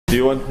Do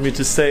you want me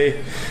to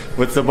say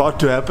what's about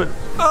to happen?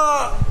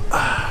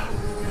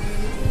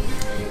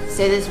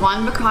 So there's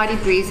one Bacardi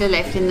Breezer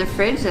left in the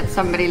fridge that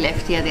somebody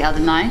left here the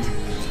other night.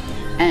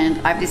 And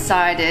I've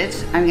decided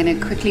I'm going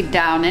to quickly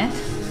down it.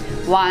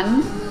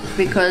 One,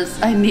 because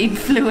I need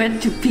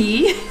fluid to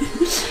pee.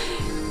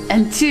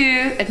 And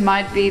two, it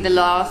might be the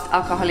last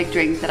alcoholic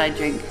drink that I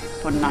drink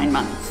for 9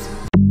 months.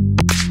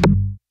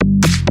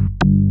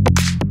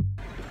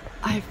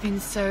 I've been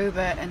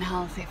sober and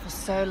healthy for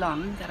so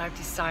long that I've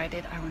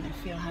decided I want to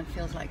feel how it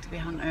feels like to be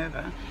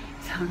hungover.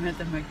 So I'm at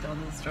the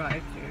McDonald's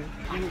drive-thru.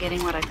 I'm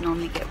getting what I'd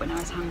normally get when I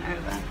was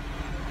hungover.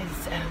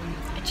 Is a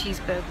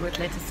cheeseburger with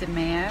lettuce and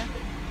mayo,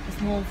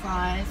 small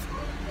fries,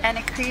 and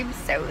a cream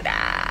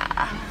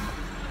soda.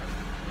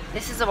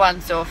 This is a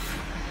once-off,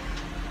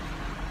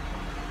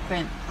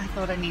 but I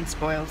thought I need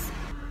spoils.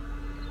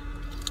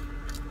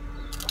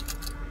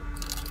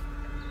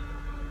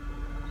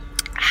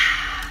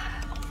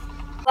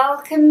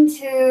 Welcome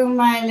to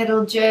my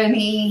little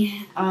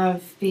journey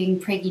of being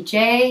Preggie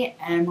J,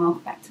 and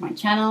welcome back to my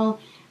channel.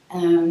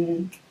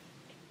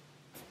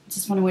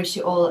 Just want to wish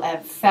you all a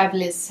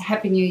fabulous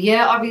Happy New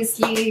Year,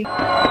 obviously.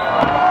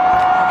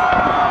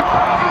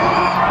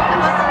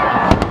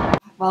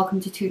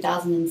 Welcome to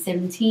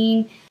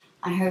 2017.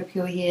 I hope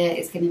your year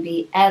is going to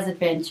be as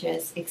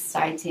adventurous,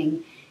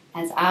 exciting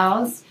as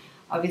ours.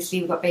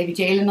 Obviously, we've got baby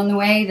Jalen on the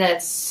way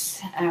that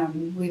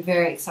we're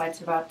very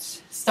excited about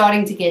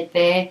starting to get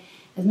there.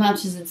 As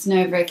much as it's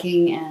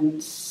nerve-wracking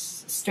and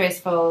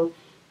stressful,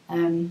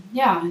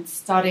 yeah, it's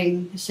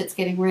starting, the shit's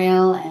getting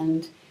real,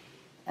 and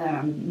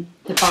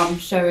the bum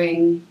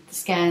showing the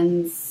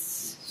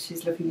scans,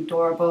 she's looking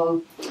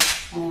adorable.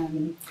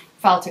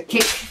 Felt a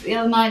kick the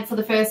other night for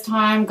the first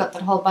time, got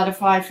that whole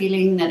butterfly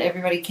feeling that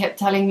everybody kept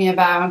telling me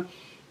about.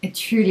 It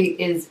truly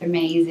is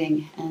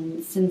amazing,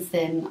 and since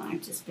then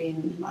I've just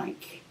been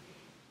like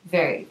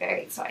very,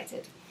 very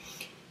excited.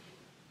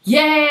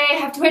 Yay! I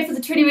have to wait for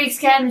the 20-week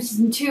scan, which is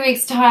in 2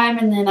 weeks' time,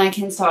 and then I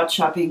can start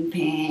shopping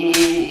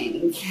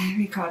pink.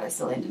 Ricardo's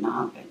still in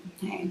denial, but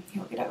hey,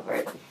 he'll get over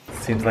it.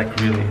 Seems like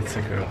really it's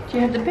a girl. Do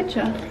you have the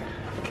picture?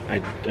 I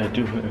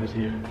do have it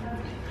here.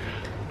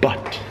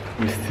 But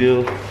we're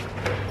still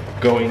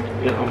going,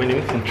 how many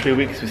weeks? In 3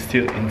 weeks, in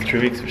 3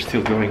 weeks we're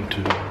still going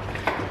to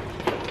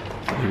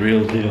the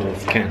real deal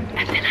scan.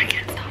 And then I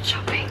can start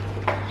shopping.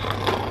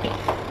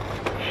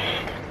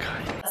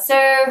 So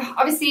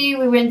obviously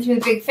we went through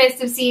the big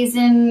festive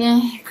season,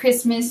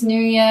 Christmas, New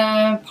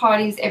Year,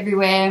 parties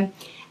everywhere,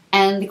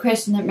 and the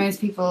question that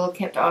most people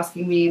kept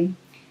asking me,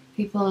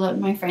 people that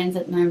my friends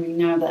that know me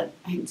know that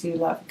I do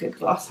love a good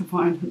glass of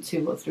wine or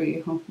 2 or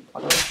 3 or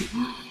whatever.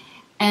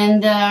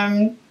 And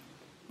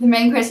the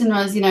main question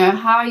was, you know,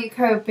 how are you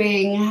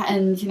coping,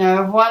 and you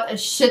know, what a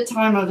shit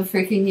time of the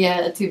freaking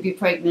year to be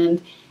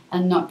pregnant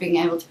and not being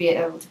able to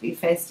be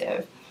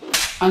festive.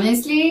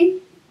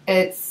 Honestly,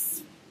 it's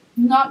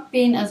not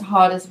been as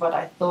hard as what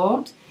I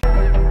thought.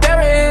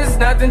 There is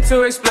nothing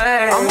to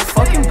explain. I'm a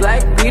fucking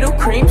black Beetle,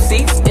 cream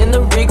seats in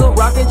the Regal,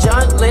 rocking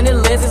John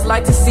Lennon lenses,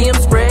 like to see him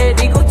spread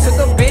eagle. Took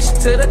a bitch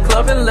to the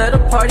club and let a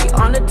party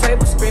on the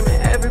table,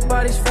 screaming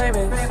everybody's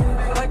famous.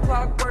 Like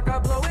clockwork, I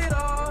blow it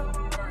all.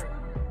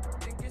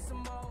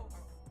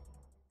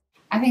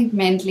 I think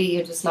mentally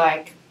you're just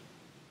like,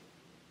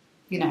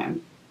 you know,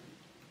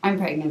 I'm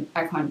pregnant,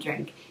 I can't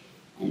drink,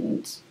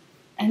 and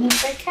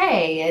it's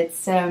okay.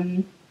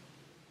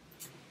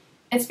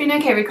 It's been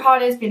okay.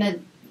 Ricardo's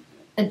been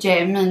a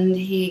gem, and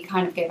he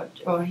kind of gave up,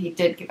 or he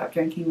did give up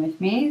drinking with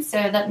me, so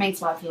that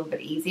makes life a little bit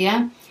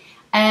easier.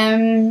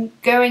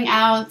 Going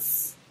out,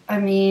 I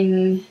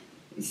mean,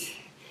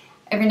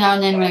 every now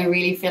and then when I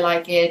really feel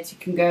like it, you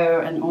can go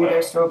and order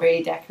a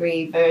strawberry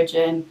daiquiri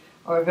virgin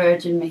or a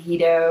virgin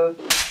mojito.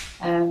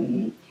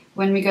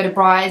 When we go to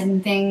bars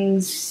and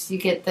things, you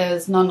get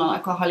those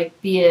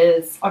non-alcoholic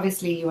beers.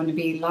 Obviously you want to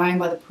be lying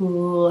by the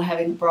pool,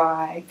 having a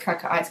braai,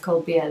 crack a ice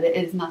cold beer. There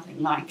is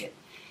nothing like it.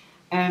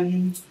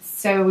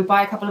 So we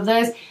buy a couple of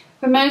those,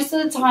 but most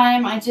of the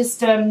time I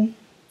just I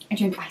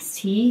drink iced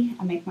tea.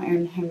 I make my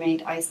own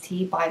homemade iced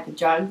tea by the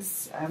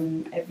jugs.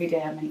 Every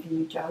day I make a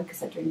new jug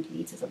because I drink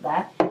liters of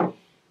that.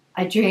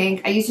 I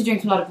used to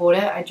drink a lot of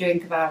water. I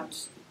drink about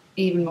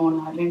even more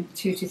now. I drink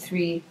 2 to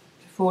 3 to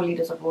 4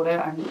 liters of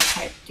water. I'm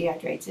quite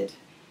dehydrated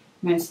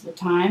most of the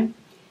time.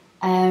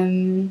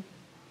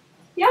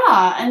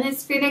 Yeah, and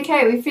it's been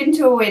okay. We've been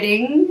to a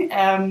wedding.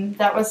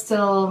 That was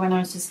still when I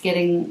was just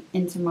getting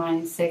into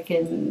my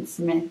second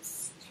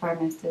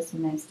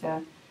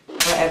semester,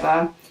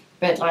 whatever.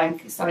 But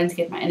like starting to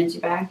get my energy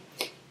back.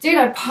 Dude,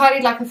 I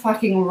partied like a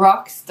fucking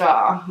rock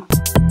star.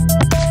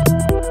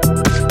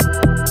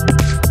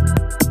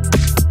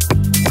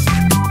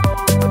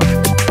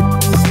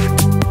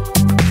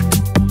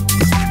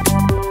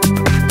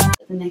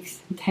 The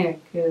next day I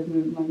could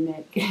move my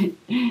neck.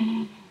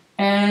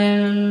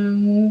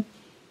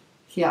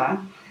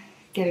 Yeah,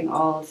 getting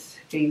old,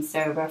 being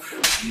sober.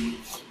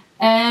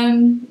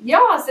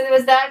 Yeah, so there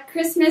was that.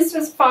 Christmas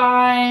was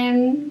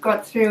fine,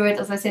 got through it,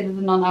 as I said, with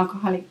the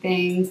non-alcoholic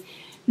things.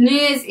 New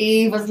Year's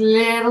Eve was a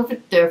little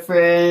bit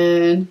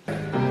different.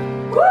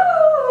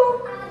 Woo!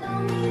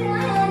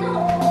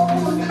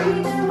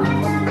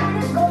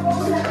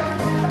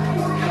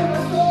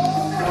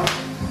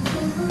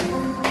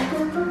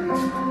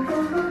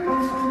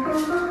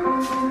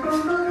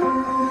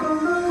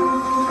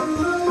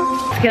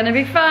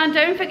 gonna be fun.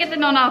 Don't forget the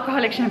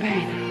non-alcoholic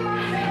champagne.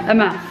 A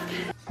must.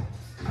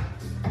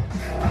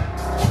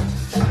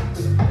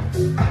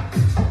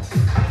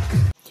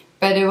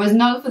 But it was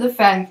not for the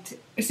fact,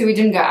 so we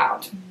didn't go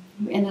out.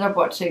 We ended up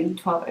watching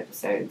 12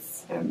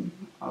 episodes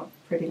of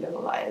Pretty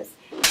Little Liars.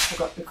 I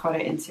got Ricardo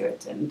into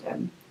it,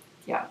 and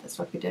yeah, that's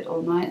what we did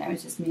all night. It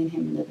was just me and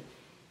him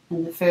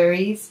and the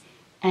furries,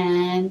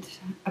 and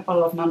a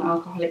bottle of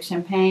non-alcoholic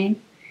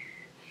champagne.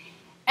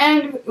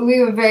 And we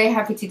were very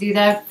happy to do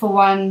that. For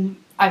one,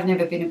 I've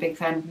never been a big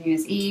fan of New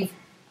Year's Eve.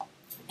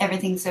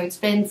 Everything's so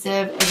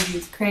expensive,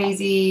 everything's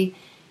crazy,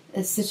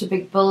 there's such a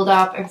big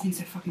build-up, everything's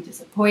so fucking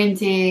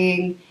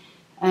disappointing.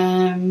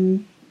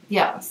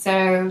 Yeah,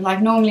 so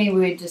like normally we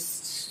would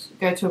just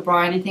go to a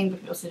bar or anything,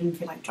 but we also didn't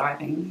feel like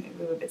driving.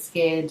 We were a bit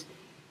scared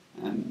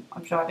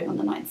of driving on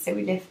the night, so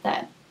we left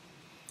that.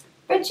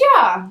 But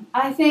yeah,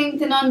 I think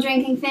the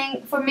non-drinking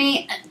thing for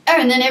me, oh,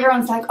 and then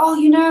everyone's like, oh,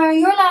 you know,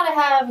 you're allowed to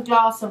have a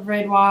glass of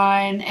red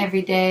wine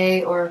every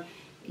day, or,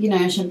 you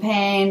know,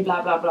 champagne,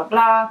 blah, blah, blah,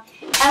 blah.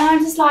 And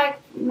I'm just like,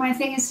 my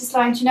thing is just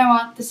like, you know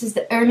what, this is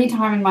the only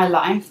time in my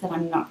life that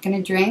I'm not going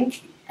to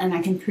drink, and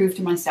I can prove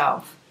to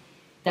myself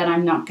that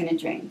I'm not going to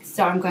drink.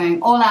 So I'm going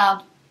all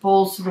out,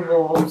 balls to the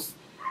walls,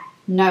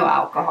 no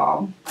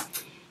alcohol.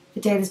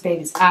 The day this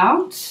baby's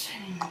out,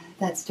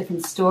 that's a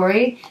different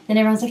story. Then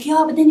everyone's like,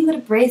 yeah, but then you got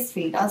to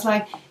breastfeed. I was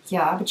like,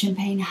 yeah, but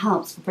champagne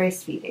helps for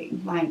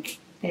breastfeeding. Like,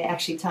 they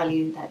actually tell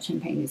you that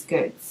champagne is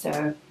good.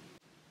 So,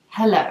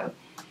 hello.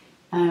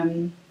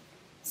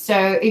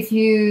 So if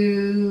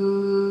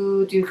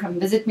you do come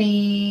visit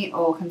me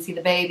or come see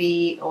the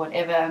baby or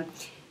whatever,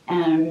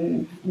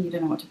 and you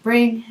don't know what to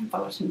bring, a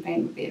bottle of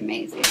champagne would be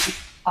amazing.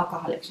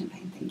 Alcoholic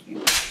champagne, thank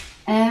you.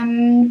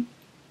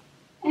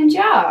 And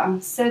yeah,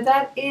 so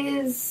that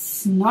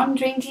is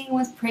non-drinking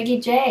with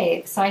Preggie J.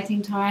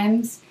 Exciting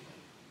times.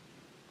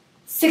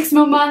 5.5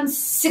 more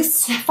months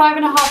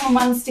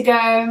to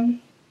go.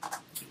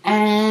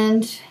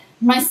 And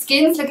my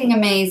skin's looking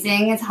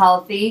amazing, it's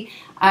healthy.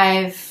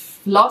 I've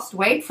lost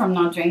weight from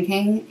not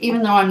drinking,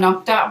 even though I'm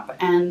knocked up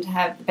and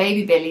have the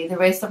baby belly. The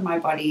rest of my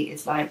body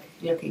is like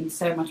looking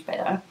so much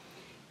better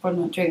for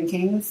not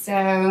drinking.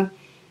 So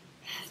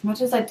as much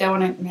as I don't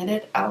want to admit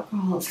it,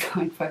 alcohol is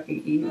going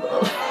fucking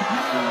evil.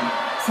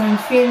 So I'm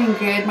feeling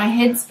good. My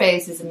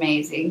headspace is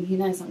amazing. You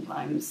know,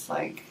 sometimes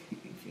like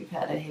if you've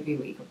had a heavy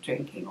week of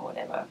drinking or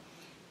whatever,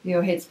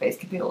 your headspace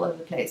can be all over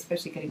the place,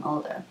 especially getting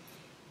older.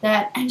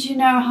 And you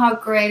know how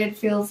great it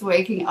feels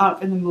waking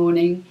up in the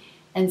morning,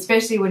 and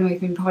especially when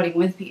we've been partying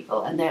with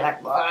people and they're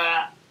like,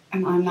 "Wah,"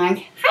 and I'm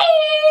like,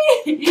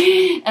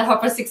 hi, at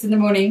 6:30 in the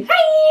morning,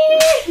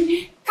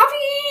 hi, coffee.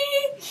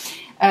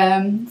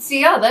 So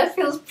yeah, that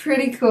feels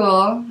pretty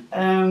cool.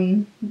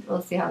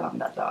 We'll see how long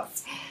that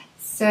lasts.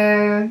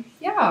 So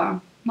yeah,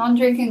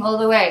 non-drinking all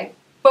the way.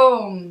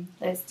 Boom,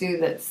 let's do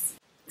this.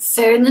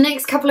 So in the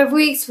next couple of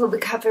weeks, we'll be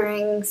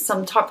covering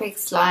some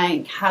topics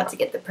like how to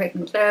get the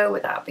pregnant glow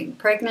without being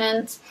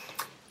pregnant,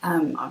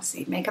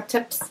 obviously makeup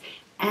tips,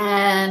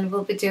 and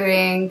we'll be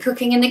doing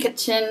cooking in the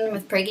kitchen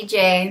with Preggie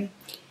J.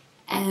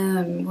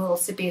 We'll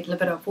also be a little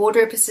bit of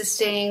wardrobe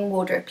assisting,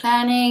 wardrobe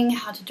planning,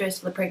 how to dress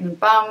for the pregnant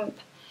bump,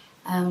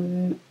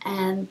 and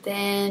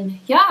then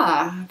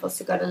yeah, I've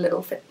also got a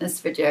little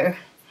fitness video.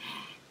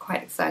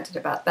 Quite excited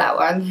about that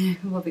one.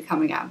 Will be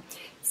coming out.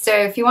 So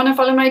if you want to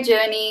follow my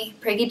journey,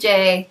 Preggie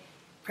J,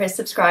 press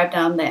subscribe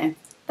down there.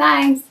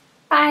 Thanks.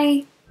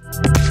 Bye.